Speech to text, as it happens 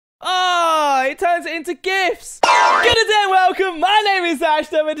he turns it into gifts. Good day and welcome. My name is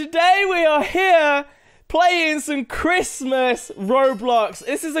Ashton, and today we are here playing some Christmas Roblox.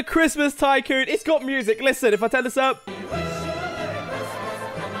 This is a Christmas Tycoon. It's got music. Listen, if I turn this up.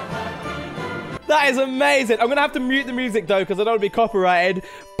 That is amazing. I'm going to have to mute the music, though, because I don't want to be copyrighted.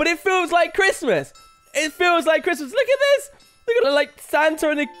 But it feels like Christmas. It feels like Christmas. Look at this. Look at it, like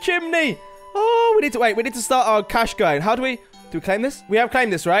Santa in a chimney. Oh, we need to wait. We need to start our cash going. How do we claim this? We have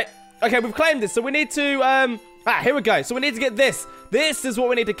claimed this, right? Okay, we've claimed this. So we need to, here we go. So we need to get this. This is what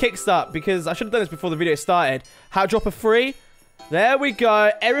we need to kickstart, because I should have done this before the video started. How to drop a free. There we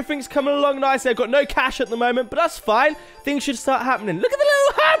go. Everything's coming along nicely. I've got no cash at the moment, but that's fine. Things should start happening. Look at the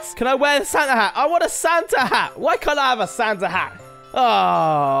little hats. Can I wear the Santa hat? I want a Santa hat. Why can't I have a Santa hat?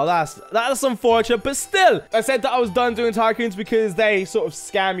 Oh, that's unfortunate, but still. I said that I was done doing Tycoons because they sort of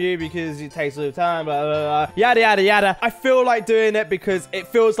scam you because it takes a little time, blah, blah, blah, yada, yada, yada. I feel like doing it because it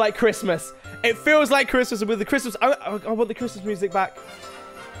feels like Christmas. It feels like Christmas, and with the Christmas, I want the Christmas music back.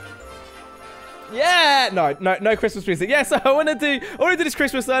 Yeah, no Christmas music. Yeah, so I want to do this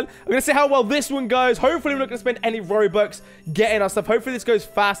Christmas one. I'm going to see how well this one goes. Hopefully, we're not going to spend any Robux getting our stuff. Hopefully, this goes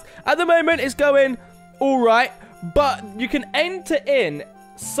fast. At the moment, it's going all right. But you can enter in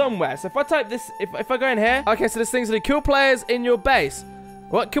somewhere. So if I type this, if I go in here. Okay, so there's things that kill players in your base.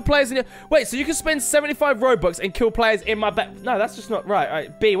 What? Kill players in your... Wait, so you can spend 75 Robux and kill players in my base. No, that's just not right. All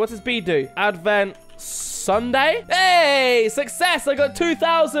right, B, what does B do? Advent Sunday? Hey, success. I got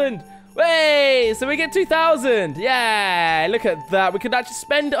 2,000. Hey, so we get 2,000. Yeah, look at that. We can actually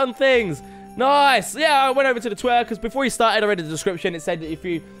spend it on things. Nice. Yeah, I went over to the Twitter because before you started, I read the description. It said that if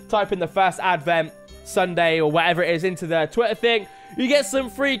you type in the first Advent Sunday or whatever it is into the Twitter thing, you get some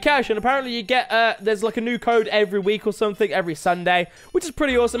free cash. And apparently you get there's like a new code every week or something, every Sunday, which is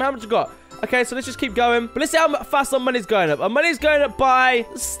pretty awesome. How much you got? Okay, so let's just keep going. But let's see how fast our money's going up. Our money's going up by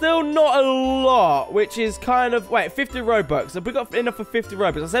still not a lot, which is kind of... Wait, 50 Robux. Have we got enough for 50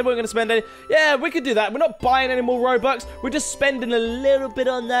 Robux? I said we we're going to spend any... Yeah, we could do that. We're not buying any more Robux. We're just spending a little bit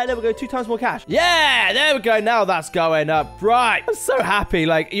on that. There we go. 2 times more cash. Yeah, there we go. Now that's going up. Right. I'm so happy.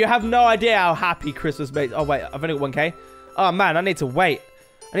 Like, you have no idea how happy Christmas makes... Oh, wait. I've only got 1K. Oh, man. I need to wait.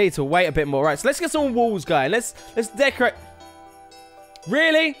 I need to wait a bit more. Right, so let's get some walls going. Let's decorate...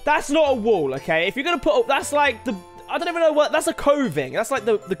 Really? That's not a wall, okay? If you're going to put up... That's like the... I don't even know what... That's a coving. That's like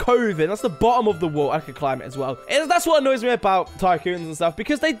the coving. That's the bottom of the wall. I could climb it as well. That's what annoys me about Tycoons and stuff.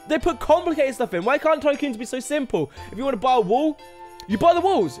 Because they put complicated stuff in. Why can't Tycoons be so simple? If you want to buy a wall, you buy the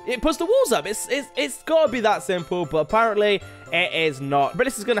walls. It puts the walls up. It's got to be that simple. But apparently, it is not. But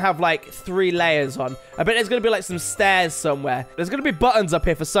this is going to have like 3 layers on. I bet there's going to be like some stairs somewhere. There's going to be buttons up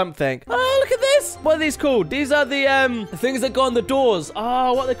here for something. Oh, look at this. What are these called? These are the things that go on the doors.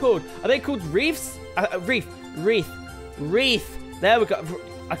 Oh, what are they called? Are they called reefs? Wreath. There we go.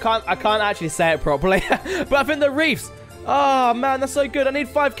 I can't actually say it properly. But I think they're reefs. Oh, man, that's so good. I need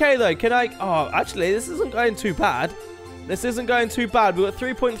 5K, though. Can I... Oh, actually, this isn't going too bad. This isn't going too bad. We've got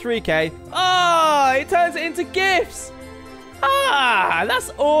 3.3K. Oh, it turns it into gifts. Ah,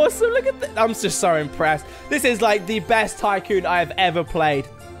 that's awesome. Look at that. I'm just so impressed. This is like the best Tycoon I have ever played.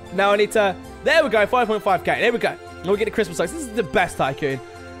 Now I need to... There we go. 5.5K. There we go. We'll get the Christmas socks. This is the best Tycoon.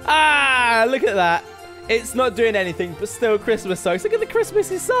 Ah, look at that. It's not doing anything, but still Christmas socks. Look at the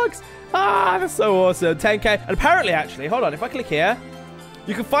Christmassy socks. Ah, that's so awesome. 10K. And apparently, actually, hold on. If I click here,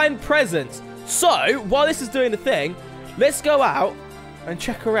 you can find presents. So, while this is doing the thing, let's go out and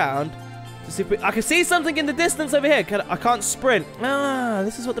check around to see if I can see something in the distance over here. I can't sprint. Ah,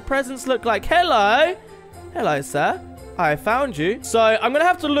 this is what the presents look like. Hello. Hello, sir. I found you. So, I'm going to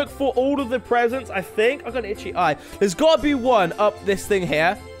have to look for all of the presents, I think. I've got an itchy eye. There's got to be one up this thing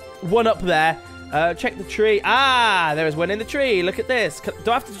here. One up there. Check the tree. Ah, there is one in the tree. Look at this.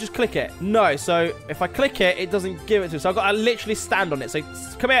 Do I have to just click it? No. So, if I click it, it doesn't give it to me. So, I've got to literally stand on it. So,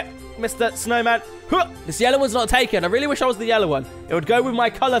 come here, Mr. Snowman. Huh! This yellow one's not taken. I really wish I was the yellow one. It would go with my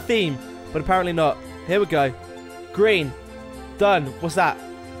color theme, but apparently not. Here we go. Green. Done. What's that?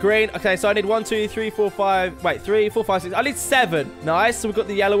 Green. Okay, so I need 1, 2, 3, 4, 5. Wait, 3, 4, 5, 6. I need 7. Nice. So, we've got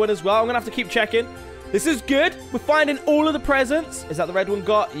the yellow one as well. I'm going to have to keep checking. This is good. We're finding all of the presents. Is that the red one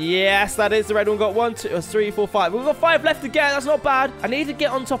got? Yes, that is the red one got. 1, 2, 3, 4, 5. We've got 5 left to get. That's not bad. I need to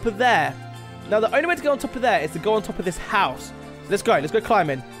get on top of there. Now, the only way to get on top of there is to go on top of this house. So let's go. Let's go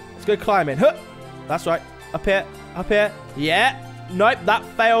climbing. Let's go climbing. Huh. That's right. Up here. Up here. Yeah. Nope. That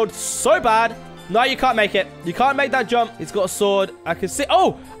failed so bad. No, you can't make it. You can't make that jump. It's got a sword. I can see...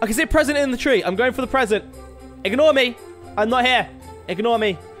 Oh! I can see a present in the tree. I'm going for the present. Ignore me. I'm not here. Ignore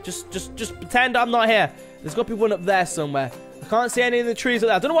me. Just pretend I'm not here. There's got to be one up there somewhere. I Can't see any in the trees like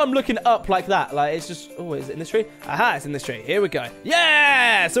that. I don't know why I'm looking up like that. Like, it's just... Oh, is it in this tree? Aha, it's in this tree. Here we go.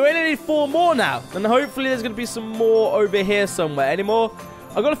 Yeah! So we only need 4 more now. And hopefully there's going to be some more over here somewhere. Any more?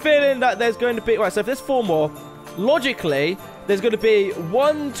 I've got a feeling that there's going to be... Right, so if there's 4 more, logically, there's going to be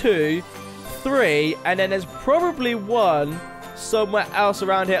 1, 2, 3, and then there's probably 1 somewhere else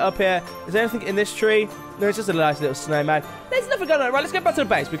around here, up here. Is there anything in this tree? No, it's just a nice little snowman. There's nothing going on. Right, let's get back to the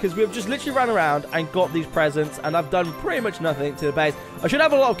base because we've just literally run around and got these presents, and I've done pretty much nothing to the base. I should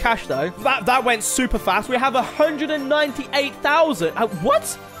have a lot of cash, though. That went super fast. We have 198,000.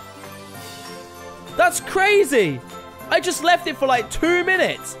 What? That's crazy. I just left it for like 2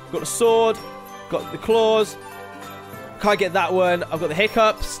 minutes. Got the sword. Got the claws. Can't get that one. I've got the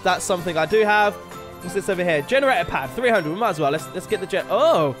hiccups. That's something I do have. What's this over here? Generator pad. 300. We might as well. Let's get the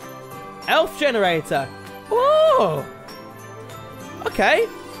Oh. Elf generator. Oh. Okay.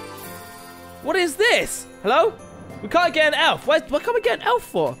 What is this? Hello? We can't get an elf. What can't we get an elf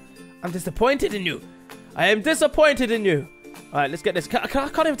for? I'm disappointed in you. I am disappointed in you. All right, let's get this. I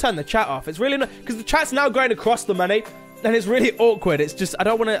can't even turn the chat off. It's really not... Because the chat's now going across the money. And it's really awkward. It's just... I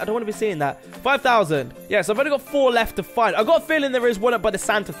don't want to be seeing that. 5,000. Yeah, so I've only got 4 left to find. I've got a feeling there is one up by the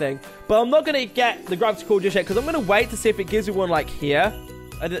Santa thing. But I'm not going to get the gravity core just yet. Because I'm going to wait to see if it gives you one like here.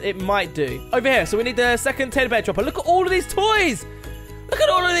 It might do. Over here. So we need the second teddy bear dropper. Look at all of these toys. Look at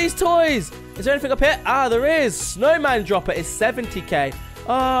all of these toys. Is there anything up here? Ah, there is. Snowman dropper is 70k.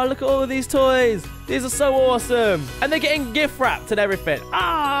 Oh, look at all of these toys. These are so awesome. And they're getting gift wrapped and everything.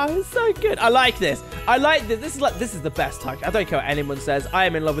 Ah, it's so good. I like this. I like this. This is the best Tycoon. I don't care what anyone says. I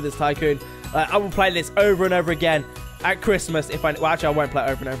am in love with this Tycoon. I will play this over and over again at Christmas. Well, actually, I won't play it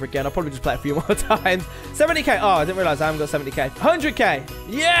over and over again. I'll probably just play it a few more times. 70k. Oh, I didn't realize I haven't got 70k. 100k.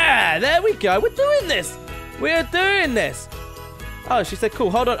 Yeah, there we go. We're doing this. We're doing this. Oh, she said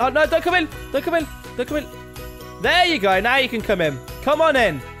cool. Hold on. Oh, no, don't come in. Don't come in. Don't come in. There you go. Now you can come in. Come on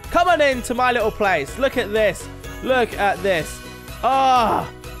in. Come on in to my little place. Look at this. Look at this. Ah,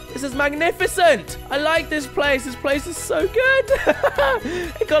 oh, this is magnificent. I like this place. This place is so good.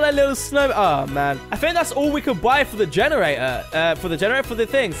 It got a little snow. Oh, man. I think that's all we could buy for the generator. For the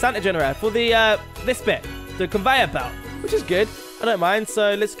thing. Santa generator. For the, this bit. The conveyor belt. Which is good. I don't mind.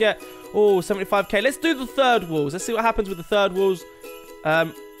 So let's get, oh, 75k. Let's do the third walls. Let's see what happens with the third walls.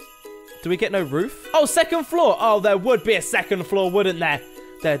 Do we get no roof? Oh, second floor. Oh, there would be a second floor, wouldn't there?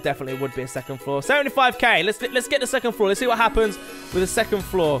 There definitely would be a second floor. 75k. Let's get the second floor. Let's see what happens with the second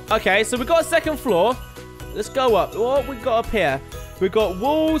floor. Okay, so we got a second floor. Let's go up. What we got up here? We got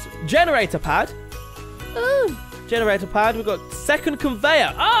walls, generator pad. Generator pad. We got second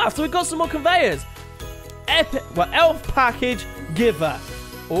conveyor. Ah, so we got some more conveyors. Epic. Well, elf package giver.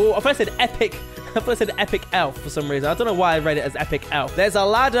 Oh, I thought I said epic. I thought I said epic elf for some reason. I don't know why I read it as epic elf. There's a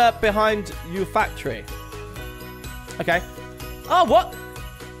ladder behind your factory. Okay. Oh, what?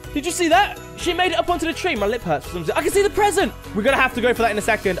 Did you see that? She made it up onto the tree. My lip hurts for some reason. I can see the present. We're going to have to go for that in a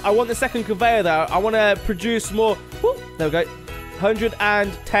second. I want the second conveyor there. I want to produce more. Woo, there we go.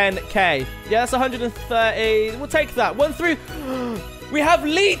 110k. Yeah, that's 130. We'll take that. 1-3. We have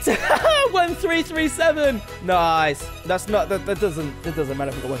lead 1337. Nice. That's not that doesn't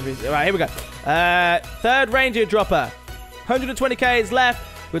matter if we got 1-3. All right, here we go. Third ranger dropper. 120k is left.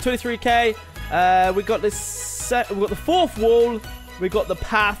 We're 23k. We got this we got the fourth wall. We got the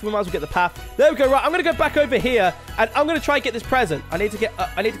path. We might as well get the path. There we go. Right, I'm gonna go back over here and I'm gonna try and get this present. I need to get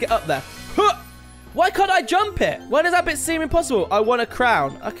up there. Huh! Why can't I jump it? Why does that bit seem impossible? I want a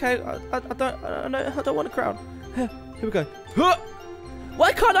crown. Okay, I don't want a crown. Here we go. Huh!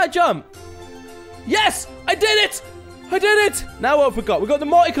 Why can't I jump? Yes! I did it! I did it! Now what have we got? We've got the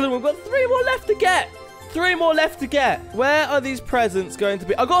multicolour. We've got 3 more left to get. 3 more left to get. Where are these presents going to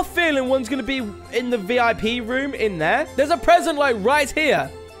be? I got a feeling one's going to be in the VIP room in there. There's a present like right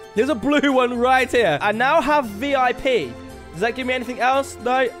here. There's a blue one right here. I now have VIP. Does that give me anything else?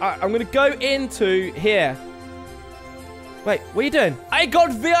 No. I'm going to go into here. Wait, what are you doing? I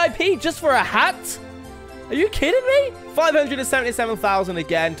got VIP just for a hat? Are you kidding me? 577,000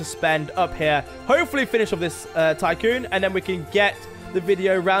 again to spend up here. Hopefully finish off this Tycoon, and then we can get the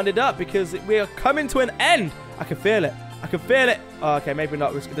video rounded up because we are coming to an end. I can feel it. I can feel it. Oh, okay, maybe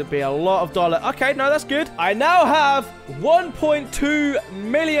not. It's going to be a lot of dollar. Okay, no, that's good. I now have 1.2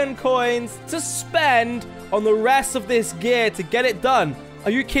 million coins to spend on the rest of this gear to get it done.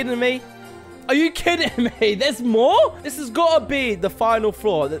 Are you kidding me? Are you kidding me? There's more? This has got to be the final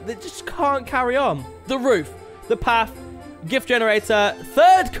floor. They just can't carry on. The roof, the path, gift generator,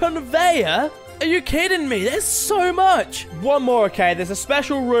 third conveyor. Are you kidding me? There's so much. One more, okay. There's a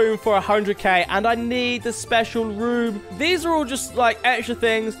special room for 100k, and I need the special room. These are all just like extra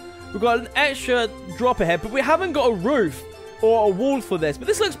things. We've got an extra dropper here, but we haven't got a roof. or a wall for this. But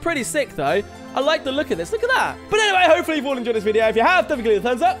this looks pretty sick, though. I like the look of this. Look at that. But anyway, hopefully you've all enjoyed this video. If you have, don't forget to leave a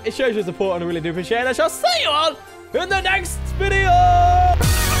thumbs up. It shows your support, and I really do appreciate it. I shall see you all in the next video.